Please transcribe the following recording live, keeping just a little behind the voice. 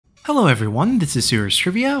Hello everyone, this is Serious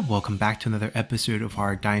Trivia. Welcome back to another episode of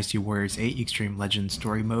our Dynasty Warriors 8 Extreme Legends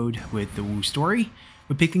story mode with the Wu story.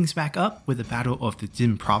 We pick things back up with the Battle of the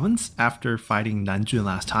Jing province after fighting Nanjun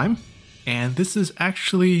last time. And this is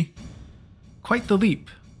actually quite the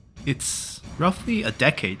leap. It's roughly a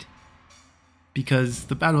decade. Because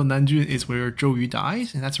the Battle of Nanjun is where Zhou Yu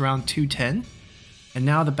dies, and that's around 210. And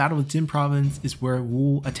now the Battle of Jing province is where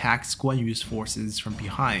Wu attacks Guan Yu's forces from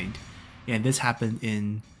behind. And this happened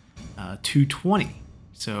in 220,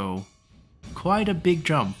 so quite a big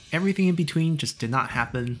jump. Everything in between just did not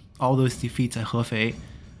happen. All those defeats at Hefei,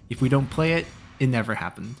 if we don't play it, it never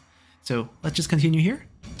happened. So let's just continue here.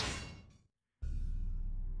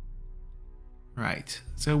 Right,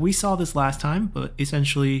 so we saw this last time, but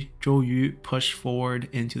essentially Zhou Yu pushed forward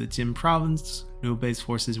into the Jing province. Liu Bei's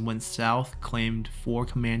forces went south, claimed 4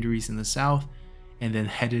 commanderies in the south, and then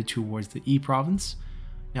headed towards the Yi province.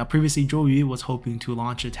 Now previously Zhou Yu was hoping to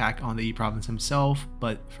launch an attack on the Yi province himself,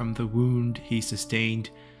 but from the wound he sustained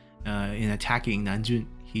in attacking Nanjun,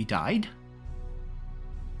 he died.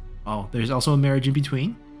 Oh, there's also a marriage in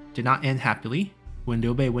between. Did not end happily. When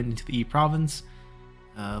Liu Bei went into the Yi province,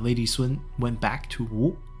 Lady Sun went back to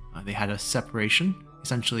Wu. They had a separation,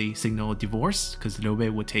 essentially signal a divorce, because Liu Bei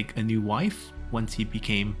would take a new wife once he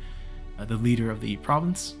became the leader of the Yi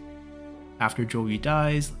province. After Zhou Yu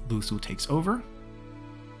dies, Lu Su takes over.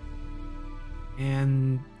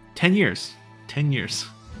 And 10 years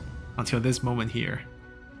until this moment here.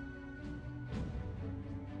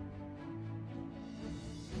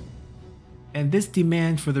 And this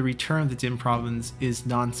demand for the return of the Jing province is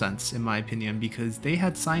nonsense in my opinion, because they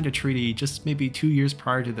had signed a treaty just maybe 2 years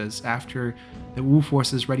prior to this, after the Wu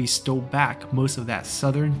forces already stole back most of that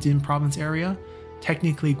southern Jing province area.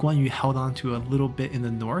 Technically Guan Yu held on to a little bit in the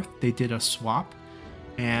north. They did a swap,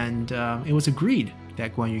 and it was agreed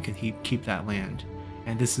that Guan Yu can keep that land.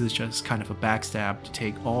 And this is just kind of a backstab to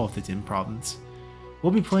take all of the Jing province.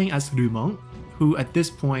 We'll be playing as Lu Meng, who at this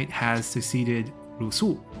point has succeeded Lu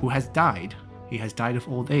Su, who has died. He has died of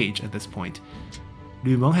old age at this point.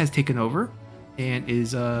 Lu Meng has taken over and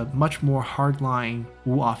is a much more hardline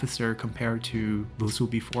Wu officer compared to Lu Su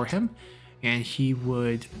before him, and he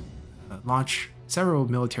would launch several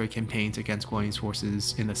military campaigns against Guan Yu's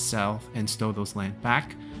forces in the south and stole those land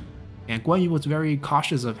back. And Guan Yu was very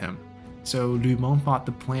cautious of him. So Lu Meng thought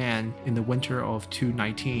the plan in the winter of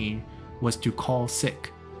 219 was to call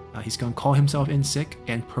sick. He's going to call himself in sick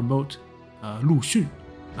and promote Lu Xun,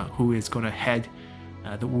 who is going to head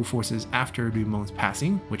the Wu forces after Lu Meng's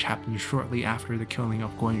passing, which happened shortly after the killing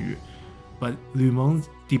of Guan Yu. But Lu Meng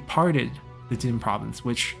departed the Jing province,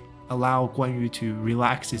 which allowed Guan Yu to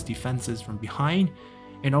relax his defenses from behind,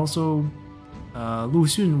 and also Lu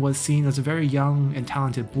Xun was seen as a very young and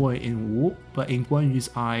talented boy in Wu, but in Guan Yu's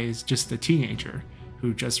eyes, just a teenager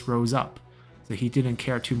who just rose up. So he didn't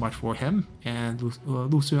care too much for him, and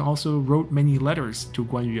Lu Xun also wrote many letters to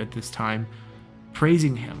Guan Yu at this time,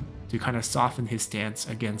 praising him to kind of soften his stance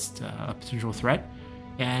against a potential threat.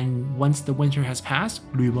 And once the winter has passed,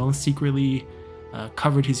 Lu Meng secretly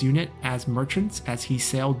covered his unit as merchants as he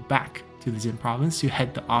sailed back to the Jing province to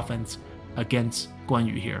head the offense against Guan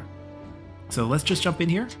Yu here. So let's just jump in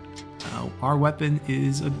here. Our weapon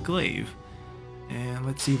is a glaive, and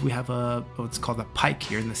let's see if we have what's called a pike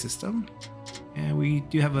here in the system. And we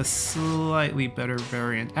do have a slightly better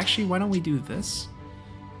variant. Actually, why don't we do this?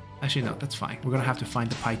 Actually, no, that's fine. We're gonna have to find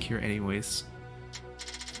the pike here anyways.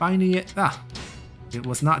 Finding it, it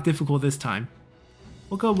was not difficult this time.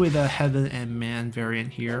 We'll go with a Heaven and Man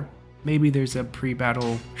variant here. Maybe there's a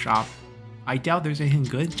pre-battle shop. I doubt there's anything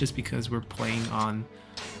good, just because we're playing on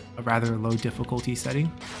a rather low difficulty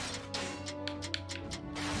setting.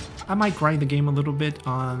 I might grind the game a little bit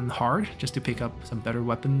on hard just to pick up some better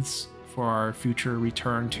weapons for our future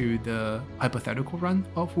return to the hypothetical run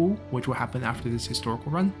of Wu, which will happen after this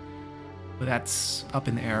historical run. But that's up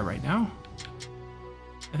in the air right now.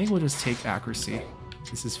 I think we'll just take accuracy.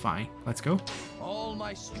 This is fine. Let's go. All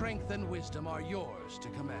my strength and wisdom are yours to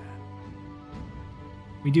command.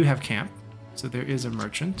 We do have camp, so there is a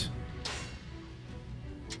merchant.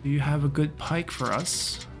 Do you have a good pike for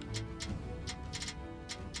us?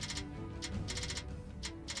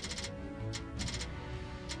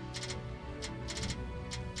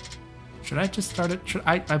 Should I just start it?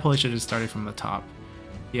 I probably should have just started from the top.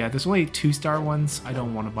 Yeah, there's only 2-star ones. I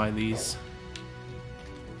don't want to buy these.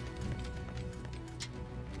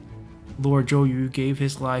 Lord Zhou Yu gave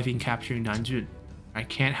his life in capturing Nanjun. I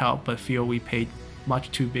can't help but feel we paid much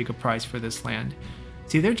too big a price for this land.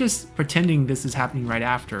 See, they're just pretending this is happening right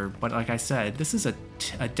after, but like I said, this is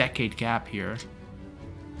a decade gap here.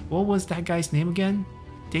 What was that guy's name again?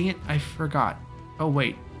 Dang it, I forgot. Oh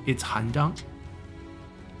wait, It's Han Dang.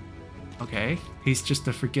 Okay, he's just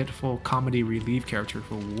a forgetful comedy relief character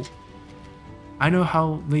for Wu. I know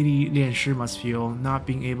how Lady Lian Shi must feel not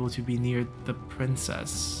being able to be near the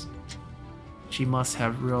princess. She must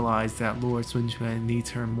have realized that Lord Sun Quan needs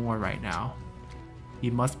her more right now. He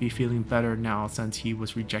must be feeling better now since he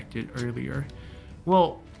was rejected earlier.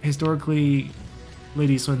 Well, historically,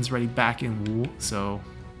 Lady Sun's already back in Wu, so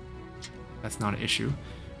that's not an issue.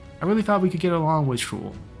 I really thought we could get along with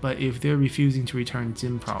Shu, but if they're refusing to return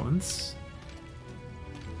Jin province...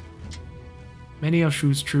 Many of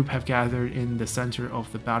Shu's troops have gathered in the center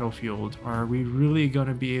of the battlefield. Are we really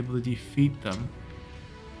gonna be able to defeat them?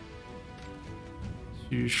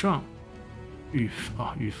 Xu Sheng. Yu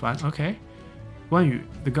Fan, okay. Guan Yu,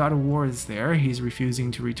 the god of war, is there. He's refusing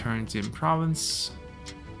to return Jin province.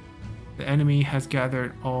 The enemy has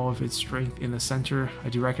gathered all of its strength in the center. A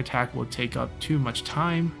direct attack will take up too much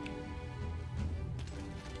time.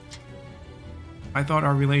 I thought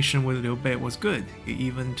our relation with Liu Bei was good. He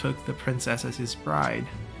even took the princess as his bride.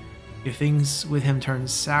 If things with him turn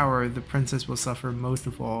sour, the princess will suffer most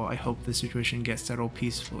of all. I hope the situation gets settled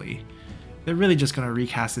peacefully. They're really just gonna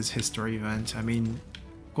recast this history event. I mean,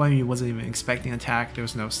 Guan Yu wasn't even expecting attack. There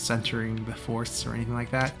was no centering the force or anything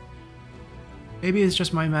like that. Maybe it's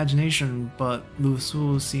just my imagination, but Lu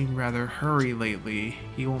Su seemed rather hurried lately.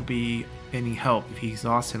 He won't be any help if he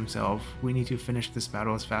exhausts himself. We need to finish this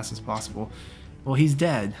battle as fast as possible. Well, he's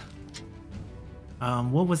dead.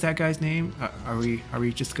 What was that guy's name? Are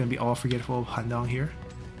we just gonna be all forgetful of Han Dang here?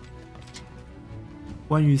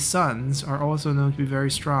 Guan Yu's sons are also known to be very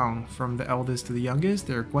strong. From the eldest to the youngest,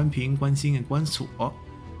 they're Guan Ping, Guan Xing, and Guan Su.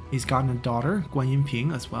 He's gotten a daughter, Guan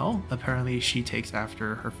Yinping, as well. Apparently, she takes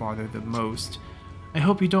after her father the most. I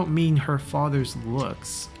hope you don't mean her father's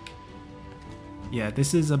looks. Yeah,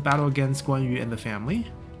 this is a battle against Guan Yu and the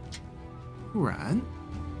family. Ran?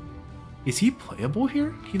 Is he playable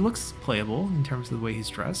here? He looks playable in terms of the way he's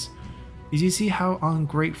dressed. Did you see how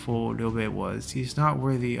ungrateful Liu Bei was? He's not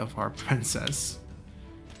worthy of our princess.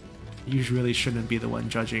 You really shouldn't be the one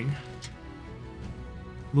judging.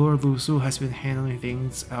 Lord Lu Su has been handling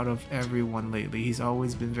things out of everyone lately. He's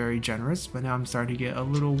always been very generous, but now I'm starting to get a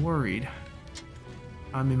little worried.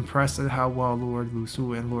 I'm impressed at how well Lord Lu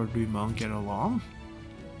Su and Lord Lu Meng get along.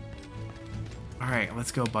 Alright,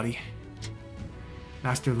 let's go, buddy.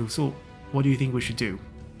 Master Lu Su, what do you think we should do?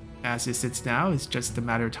 As it sits now, it's just a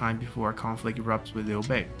matter of time before a conflict erupts with Liu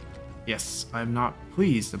Bei. Yes, I'm not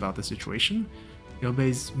pleased about the situation. Liu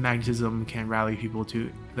Bei's magnetism can rally people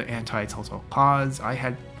to the anti-Cao Cao cause. I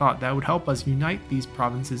had thought that would help us unite these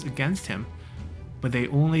provinces against him, but they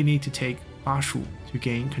only need to take Bashu to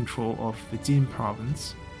gain control of the Jin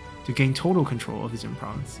province, to gain total control of the Jin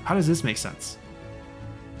province. How does this make sense?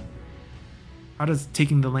 How does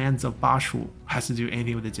taking the lands of Bashu has to do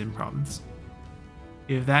anything with the Jin province?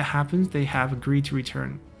 If that happens, they have agreed to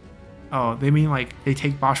return. Oh, they mean like they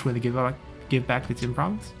take Bashu and they give back the Jin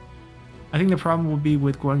province? I think the problem will be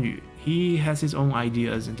with Guan Yu. He has his own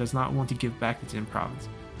ideas and does not want to give back the Jin province.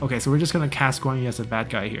 Okay, so we're just gonna cast Guan Yu as a bad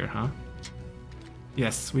guy here, huh?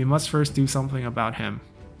 Yes, we must first do something about him.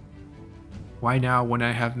 Why now when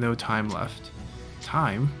I have no time left?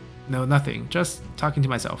 Time? No, nothing. Just talking to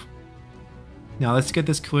myself. Now let's get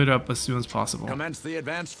this cleared up as soon as possible. Commence the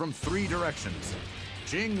advance from 3 directions.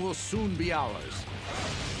 Jing will soon be ours.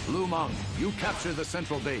 Lu Meng, you capture the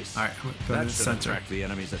central base. Alright, go to the center. That should attract the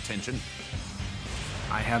enemy's attention.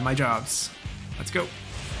 I have my jobs. Let's go.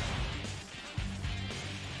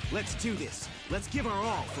 Let's do this. Let's give our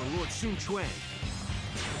all for Lord Sun Quan.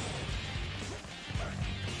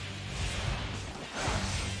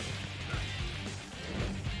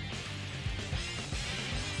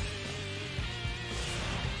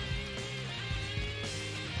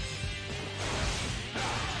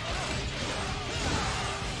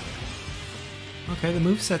 Okay, the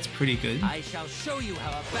moveset's pretty good. I shall show you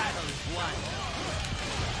how a battle is won.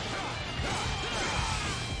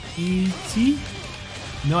 Easy.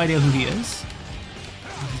 No idea who he is.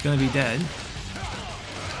 He's gonna be dead.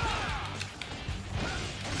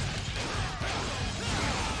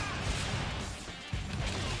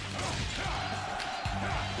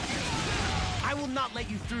 I will not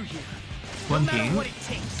let you through here. One No matter ping. what it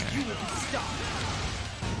takes, you will be stopped.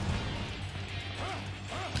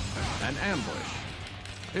 An ambush.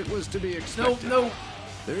 It was to be expected. No, no.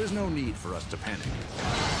 There is no need for us to panic.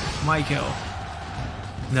 My kill.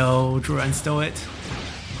 No, Duran stole it.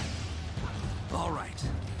 All right,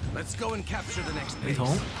 let's go and capture the next base.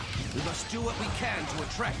 Home. We must do what we can to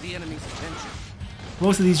attract the enemy's attention.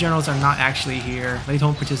 Most of these generals are not actually here.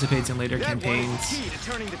 Leitong participates in later That campaigns. was the key to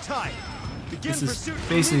turning the tide. Begin This is pursuit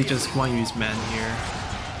basically immediately. just Guan Yu's men here.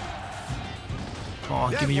 Fall,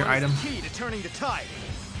 give me your That one item. is the key to turning the tide.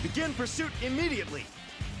 Begin pursuit immediately.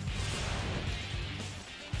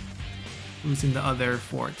 Who's in the other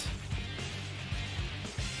fort?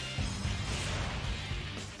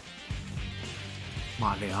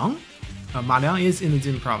 Ma Liang? Ma Liang is in the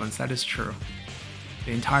Jin province, that is true.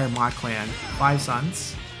 The entire Ma clan, 5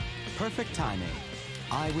 sons. Perfect timing.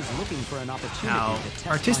 I was looking for an opportunity Now, to test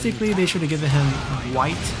my artistically, new they should have given him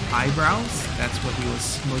white eyebrows. That's what he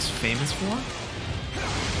was most famous for.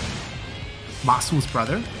 Ma Su's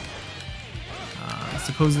brother.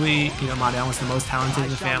 Supposedly, you know, Ma Liang was the most talented in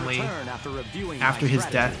the family. After his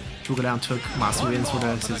death, Zhuge Liang took Ma Su in sort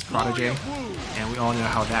of as his protege, and we all know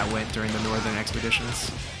how that went during the northern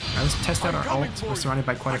expeditions. Alright, let's test out our ult. We're surrounded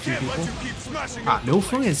by quite a few people. Liu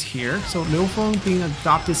Feng is here. So Liu Feng being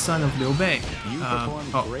adopted son of Liu Bei.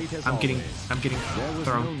 I'm getting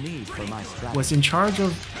thrown. Was in charge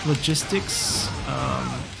of logistics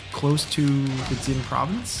close to the Jin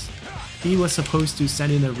province. He was supposed to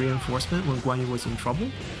send in a reinforcement when Guan Yu was in trouble.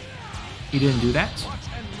 He didn't do that.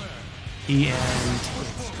 He and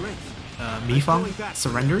Mi Fang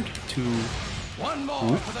surrendered to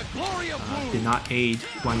Wu. Did not aid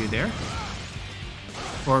Guan Yu there.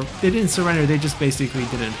 Or they didn't surrender, they just basically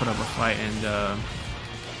didn't put up a fight. And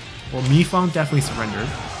well, Mi Fang definitely surrendered.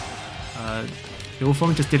 Liu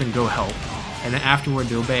Feng just didn't go help. And then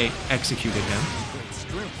afterward, Liu Bei executed him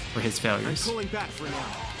for his failures.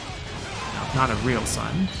 Not a real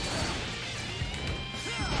son.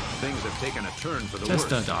 Things have taken a turn for the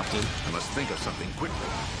Just worse. adopted. I must think of something quickly.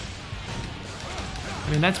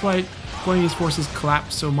 I mean, that's why Guan Yu's forces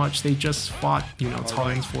collapsed so much. They just fought, you know, Cao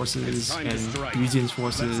Ren's forces and Yu Jin's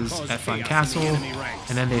forces at Fan Castle,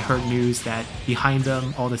 and then they heard news that behind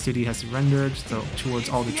them, all the city has surrendered. So towards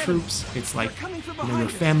all the troops, it's like, you know, your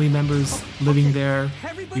family members living there.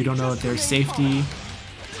 You don't know if there's safety.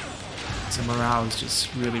 So morale is just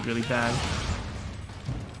really, really bad.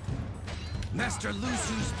 Master Lu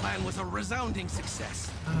Su's plan was a resounding success.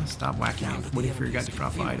 Stop whacking me. I'm waiting for your guys to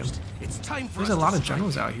drop an item. It's time for There's us a lot to of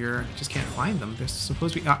generals out here. Just can't find them. There's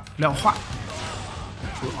supposed to be Liao Hua,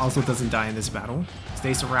 who also doesn't die in this battle.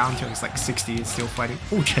 Stays around until he's like 60 and still fighting.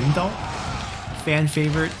 Oh, Chen Dao, fan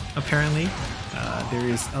favorite apparently. There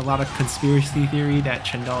is a lot of conspiracy theory that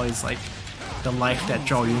Chen Dao is like the life that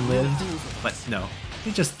Zhao Yun lived, but no.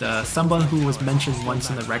 He's just someone who was mentioned once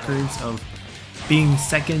in the records of being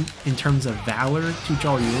second in terms of valor to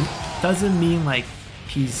Zhao Yun. Doesn't mean like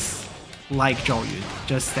he's like Zhao Yun,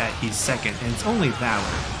 just that he's second, and it's only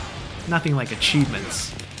valor. Nothing like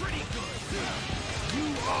achievements.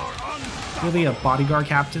 Really a bodyguard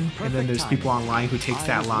captain, and then there's people online who takes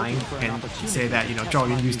that line and say that, you know, Zhao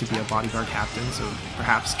Yun used to be a bodyguard captain, so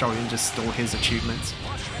perhaps Zhao Yun just stole his achievements.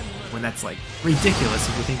 When that's like ridiculous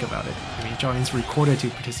if you think about it. I mean, Zhao Yun's recorded to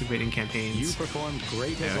participate in campaigns.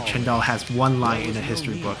 Chen Dao has one line in a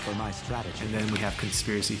history book, and then we have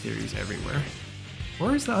conspiracy theories everywhere.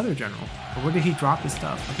 Where is the other general? Or where did he drop his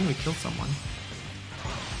stuff? I think we killed someone.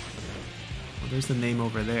 Well, there's the name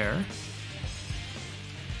over there.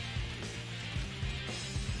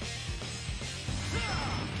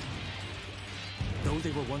 Though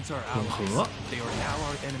they were once our allies, they are now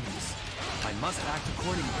our enemies. I must act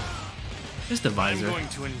accordingly. Just the visor. I'm going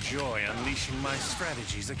to enjoy unleashing my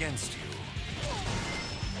strategies against you.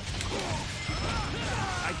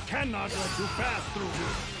 I cannot let you pass through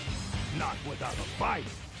here. Not without a fight.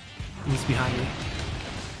 Who's behind me?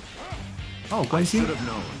 Oh, Guan Should Xi. have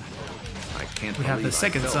known. I can't We have the believe I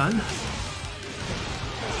second felt son. that.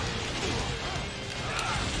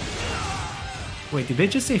 Wait, did they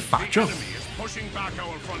just say Fa Zheng? Enemy is pushing back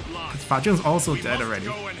our front line. Fa Zheng's also We dead must already.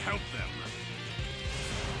 go and help them.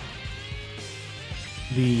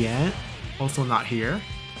 Li Yan, also not here.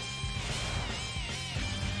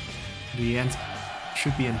 Li Yan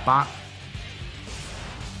should be in Ba.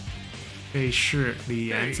 Fei Shi, Li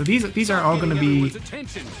Yan. So these are all going to be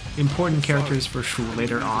important characters for Shu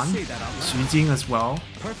later on. Xu Jing as well.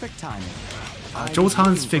 Perfect timing. Zhou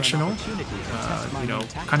Tang's fictional, you know,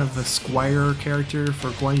 kind of the squire character for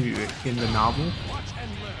Guan Yu in the novel.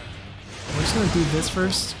 We're just gonna do this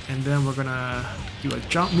first, and then we're gonna do a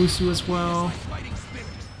jump Musu as well.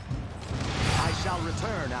 I shall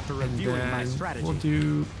return after And reviewing my then strategy. we'll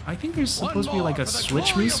do, I think there's supposed to be like a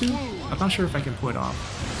switch Musu. I'm not sure if I can pull it off.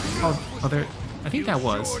 Oh, there, I think that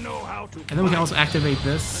was. And then we can also activate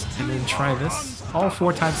this, and then try this. All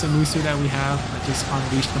 4 types of Musu that we have, I just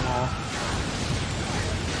unleash them all.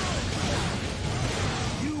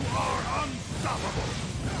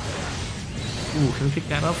 Ooh, can we pick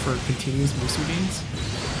that up for continuous Musu gains?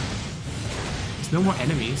 There's no more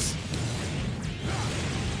enemies.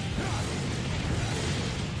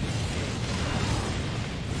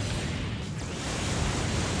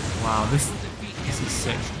 Wow, this is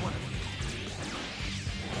sick.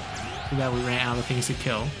 Too bad we ran out of things to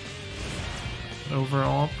kill. But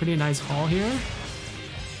overall, pretty nice haul here.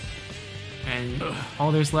 And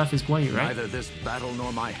all there's left is Guan Yu, right? Neither this battle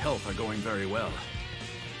nor my health are going very well.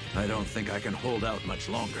 I don't think I can hold out much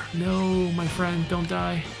longer. No, my friend, don't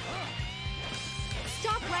die.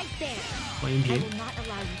 Stop right there. Guan Yu. I will not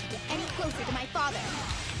allow you to get any closer to my father.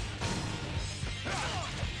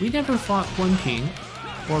 We never fought Guan Ping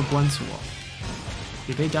or Guan Suo.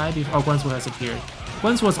 Did they die before? Oh, Guan Suo has appeared.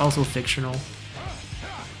 Guan Suo is also fictional.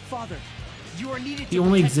 Father, you are needed He to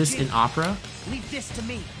only protect exists Jing. in opera. Leave this to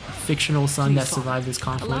me. A fictional son that Please, Father, survived this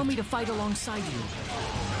conflict. Allow me to fight alongside you.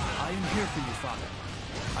 I am here for you, Father.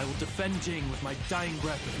 I will defend Jing with my dying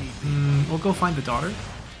breath if need be. We'll go find the daughter.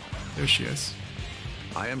 There she is.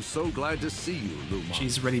 I am so glad to see you, Lu Meng.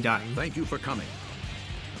 She's already dying. Thank you for coming.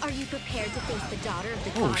 Are you prepared to face the daughter of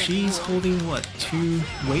the Oh, god she's of war? holding what? 2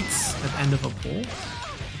 weights at the end of a pole?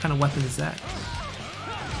 What kind of weapon is that?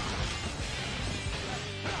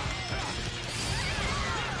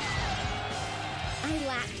 I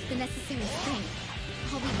lacked the necessary strength.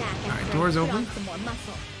 I'll be back after Alright, I doors put open. on some more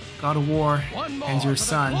muscle. God of War One more and your for the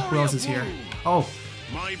son. Who glory else of is here? Wu. Oh,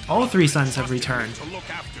 My all 3 sons brother have returned. to look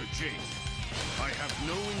after Jing. I have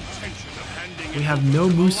no intention of handing We it have over no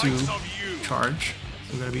to the Musu likes of you. charge,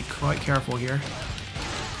 so we're gonna be quite careful here.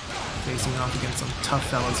 Facing off against some tough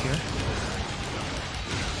fellas here.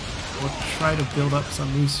 We'll try to build up some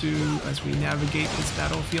Musu as we navigate this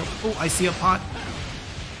battlefield. Oh, I see a pot.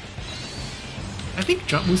 I think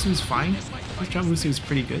Jump Musu is fine. This Jump Musu is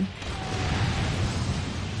pretty good.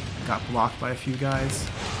 Got blocked by a few guys.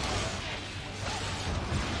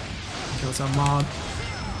 Kill some mob.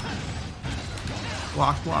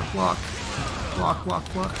 Block, block, block. Block,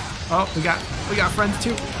 block, block. Oh, we got friends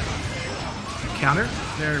too. Counter.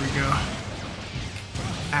 There we go.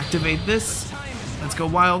 Activate this. Let's go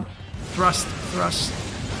wild. Thrust, thrust.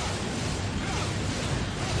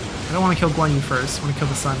 I don't want to kill Guan Yu first. I want to kill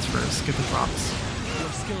the sons first. Get the drops. Your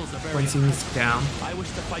skills are very Guan Yu is down. I wish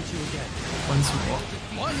to fight you again. Guan Suo.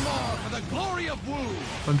 One more for the glory of Wu.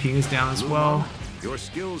 Guan Ping is down as well. Your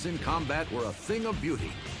skills in combat were a thing of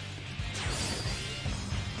beauty.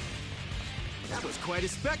 That was quite a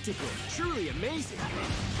spectacle. Truly amazing.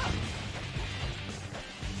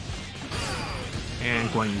 And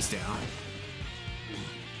Guan Yu's down.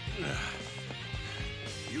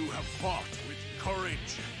 You have fought with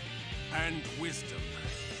courage and wisdom.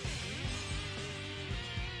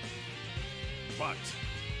 But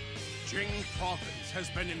Jing Province has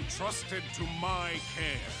been entrusted to my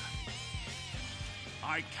care.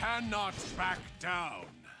 I cannot back down.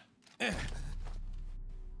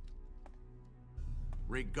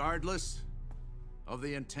 Regardless of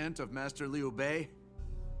the intent of Master Liu Bei,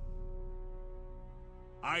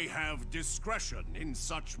 I have discretion in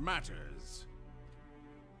such matters.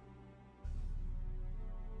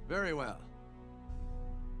 very well.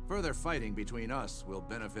 Further fighting between us will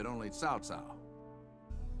benefit only Cao Cao.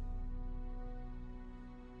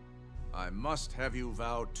 I must have you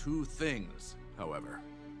vow 2 things, however.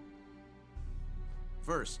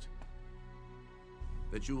 First,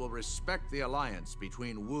 that you will respect the alliance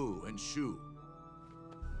between Wu and Shu.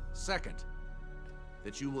 Second,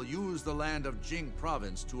 that you will use the land of Jing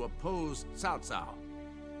Province to oppose Cao Cao.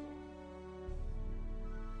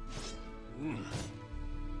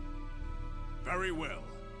 Very well.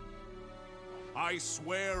 I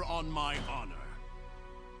swear on my honor.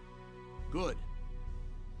 Good.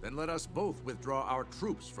 Then let us both withdraw our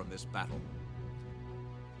troops from this battle.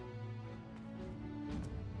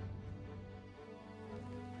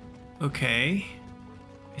 Okay.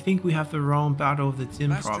 I think we have the wrong battle of the Jin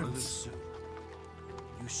Master province. Lu Su,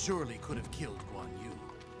 you surely could have killed Guan Yu.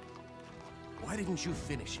 Why didn't you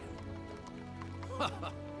finish him?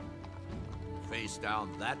 Face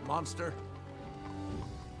down that monster?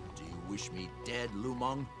 Do you wish me dead, Lu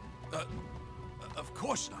Meng? Of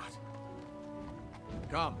course not.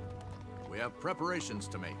 Come. We have preparations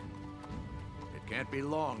to make. It can't be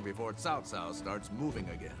long before Cao Cao starts moving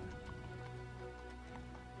again.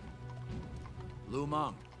 Lu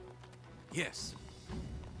Meng, Yes.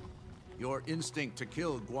 your instinct to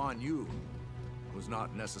kill Guan Yu was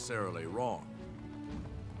not necessarily wrong.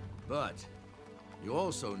 But you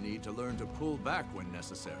also need to learn to pull back when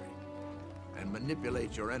necessary and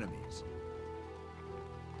manipulate your enemies.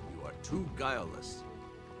 You are too guileless,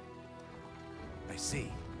 I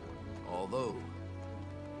see. although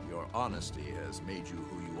your honesty has made you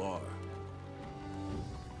who you are.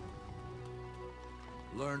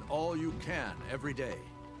 Learn all you can every day.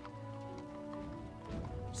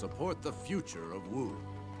 Support the future of Wu.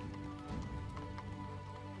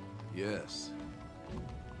 Yes.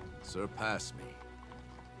 Surpass me.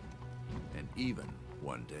 And even,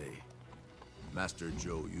 one day, Master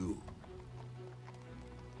Zhou Yu.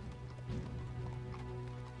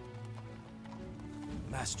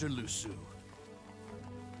 Master Lu Su,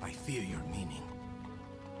 I fear your meaning.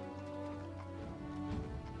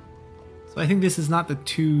 So I think this is not the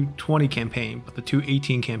 220 campaign, but the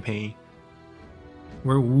 218 campaign,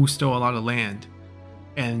 where Wu stole a lot of land,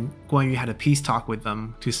 and Guan Yu had a peace talk with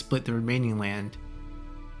them to split the remaining land.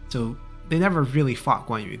 So they never really fought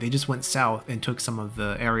Guan Yu. They just went south and took some of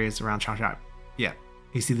the areas around Changsha. Yeah,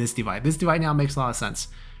 you see this divide. This divide now makes a lot of sense.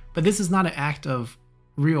 But this is not an act of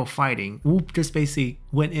real fighting. Wu just basically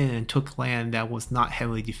went in and took land that was not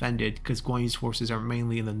heavily defended, because Guan Yu's forces are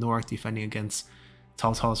mainly in the north defending against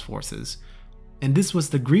Cao Cao's forces. And this was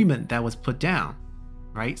the agreement that was put down,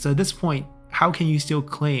 right? So at this point, how can you still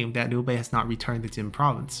claim that Liu Bei has not returned the Jin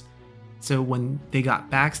province? So when they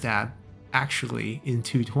got backstabbed, actually in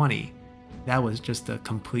 220, that was just a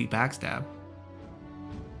complete backstab.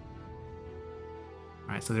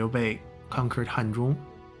 Alright, so Liu Bei conquered Hanzhong.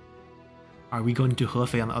 Are we going to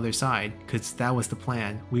Hefei on the other side? Because that was the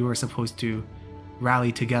plan. We were supposed to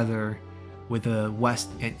rally together with the west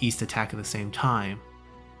and east attack at the same time.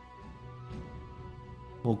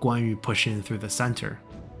 Will Guan Yu push in through the center?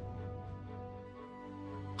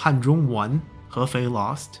 Hanzhong won, Hefei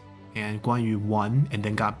lost, and Guan Yu won and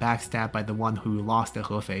then got backstabbed by the one who lost at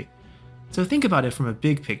Hefei. So think about it from a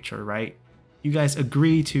big picture, right? You guys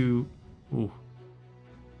agree to... Ooh.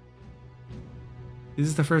 This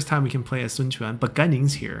is the first time we can play as Sun Quan, but Gan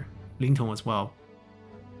Ning's here. Ling Tong as well.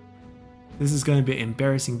 This is going to be an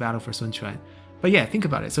embarrassing battle for Sun Quan. But yeah, think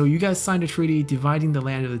about it. So you guys signed a treaty dividing the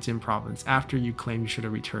land of the Jin province after you claimed you should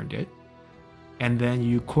have returned it. And then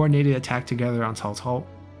you coordinated attack together on Cao Cao.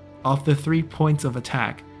 Of the 3 points of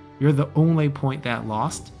attack, you're the only point that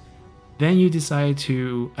lost. Then you decide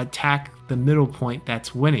to attack the middle point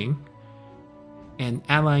that's winning and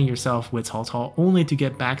allying yourself with Cao Cao, only to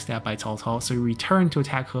get backstabbed by Cao Cao, so you return to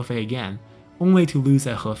attack Hefei again, only to lose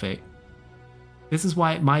at Hefei. This is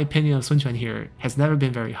why my opinion of Sun Quan here has never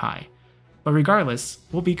been very high. But regardless,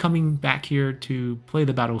 we'll be coming back here to play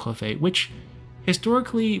the Battle of Hefei, which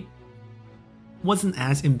historically wasn't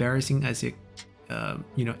as embarrassing as it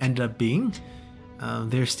ended up being.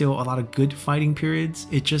 There's still a lot of good fighting periods.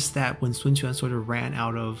 It's just that when Sun Quan sort of ran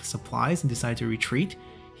out of supplies and decided to retreat,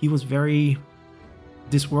 he was very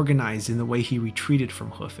disorganized in the way he retreated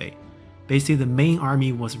from Hefei. Basically, the main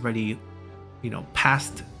army was already,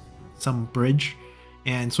 past some bridge,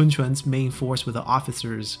 and Sun Quan's main force with the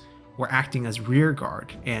officers were acting as rear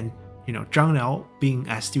guard. And Zhang Liao, being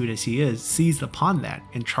as astute as he is, seized upon that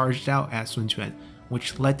and charged out at Sun Quan,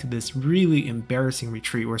 which led to this really embarrassing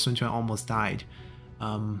retreat where Sun Quan almost died.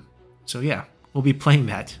 So yeah, we'll be playing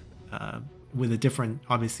that with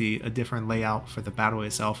obviously a different layout for the battle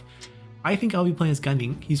itself. I think I'll be playing as Gan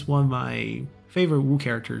Ning. He's one of my favorite Wu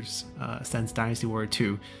characters since Dynasty Warrior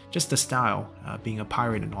 2. Just the style, being a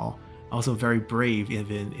pirate and all. Also very brave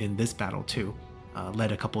even in this battle too.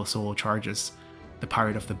 Led a couple of solo charges. The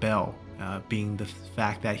Pirate of the Bell, being the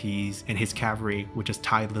fact that he's in his cavalry would just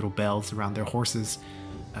tie little bells around their horses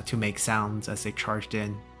to make sounds as they charged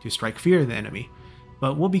in to strike fear in the enemy.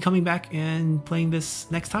 But we'll be coming back and playing this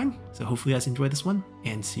next time, so hopefully you guys enjoy this one,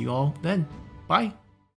 and see you all then. Bye!